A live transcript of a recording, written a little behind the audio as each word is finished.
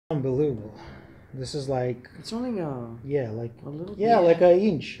Unbelievable. This is like, It's only like a little. like an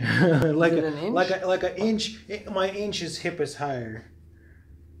inch. Like Is it an inch? like an inch. My inch is hip is higher.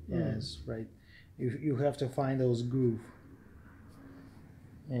 Yes, right. You have to find those groove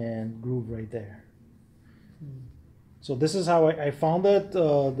and groove right there. So this is how I found it,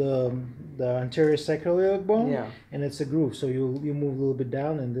 the anterior sacroiliac bone, Yeah. and it's a groove. So you move a little bit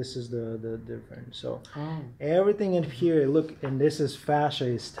down, and this is the difference. So Oh. everything in here, look, and this is fascia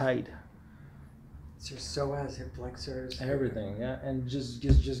is tight. So psoas, hip flexors. Everything, yeah. And just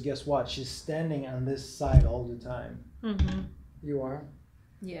guess what? She's standing on this side all the time. Mm-hmm. You are.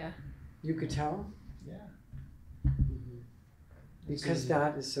 Yeah. You could tell. Yeah. Because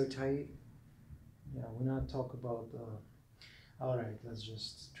that is so tight. Yeah, we're not talking about. All right, let's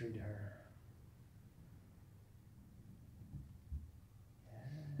just treat her.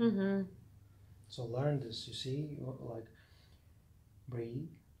 Yeah. Mm-hmm. So learn this. You see, like breathe,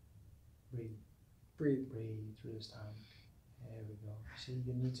 breathe, breathe, breathe through this time. There we go. See,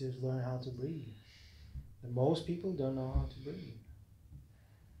 you need to learn how to breathe. And most people don't know how to breathe.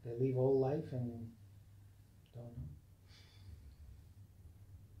 They live all life and don't know.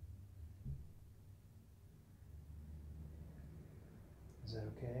 Is that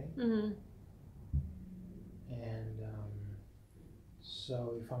okay? Mm-hmm. And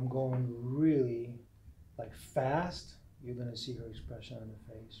so if I'm going really like fast, you're gonna see her expression on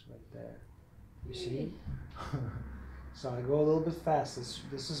the face right there. You see? So I go a little bit fast.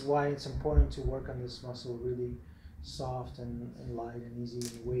 This is why it's important to work on this muscle really soft and light and easy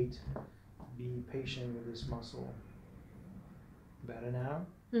and wait. Be patient with this muscle. Better now?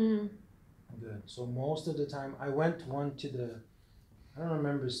 Mm-hmm. Good. So most of the time, I went one to the, I don't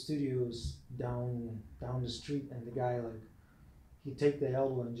remember, studios down the street, and the guy like, he take the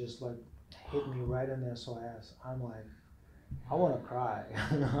elbow and just like hit me right in the SOS. I'm like, I want to cry.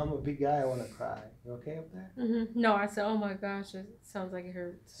 I'm a big guy. I want to cry. You okay up there? Mm-hmm. No, I said, oh my gosh, it sounds like it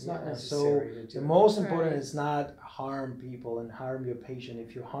hurts. It's not Yeah, necessary so to do the it. most important Right. is not harm people and harm your patient.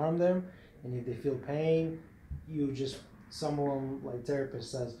 If you harm them and if they feel pain, you just, someone like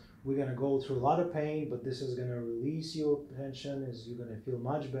therapist says, we're gonna go through a lot of pain, but this is gonna release your tension. Is you're gonna feel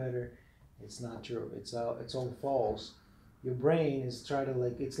much better. It's not true. It's all false. Your brain is trying to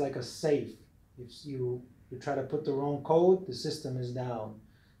like, it's like a safe. If you try to put the wrong code, the system is down.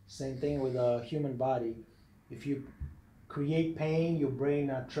 Same thing with a human body. If you create pain, your brain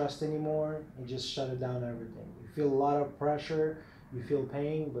not trust anymore, you just shut it down everything. You feel a lot of pressure, you feel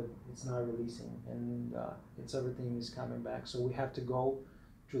pain, but it's not releasing, and it's everything is coming back. So we have to go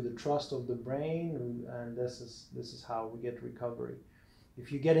through the trust of the brain, and this is how we get recovery. If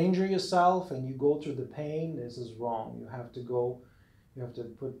you get injure yourself and you go through the pain, this is wrong. You have to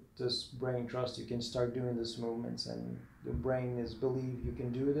put this brain trust. You can start doing these movements, and the brain is believe you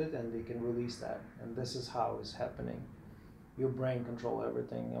can do it, and they can release that. And this is how it's happening. Your brain control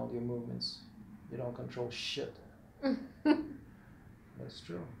everything, all your movements. You don't control shit. That's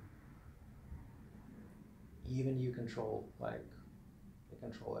true. Even you control, like, they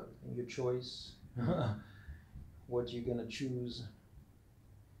control everything. Your choice, what you're gonna choose.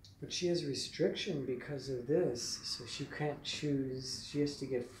 But she has restriction because of this, so she can't choose. She has to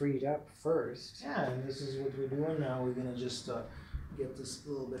get freed up first. Yeah, and this is what we're doing now. We're gonna just get this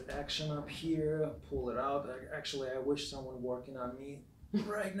little bit action up here, pull it out. Actually, I wish someone working on me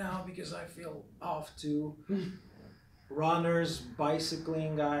right now because I feel off too. Runners,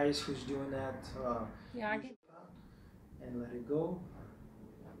 bicycling guys, who's doing that? Yeah, I get. And let it go.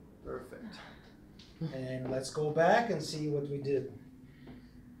 Perfect. And let's go back and see what we did.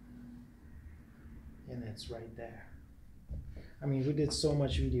 And it's right there. I mean, we did so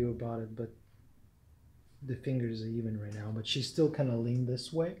much video about it, but the fingers are even right now. But she's still kind of lean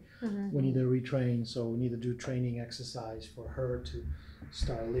this way. Mm-hmm. We need to retrain, so we need to do training exercise for her to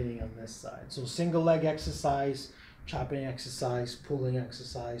start leaning on this side. So single leg exercise, chopping exercise, pulling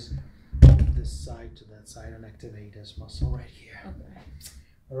exercise, this side to that side, and activate this muscle right here. Okay.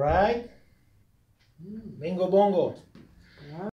 All right? Bingo bongo.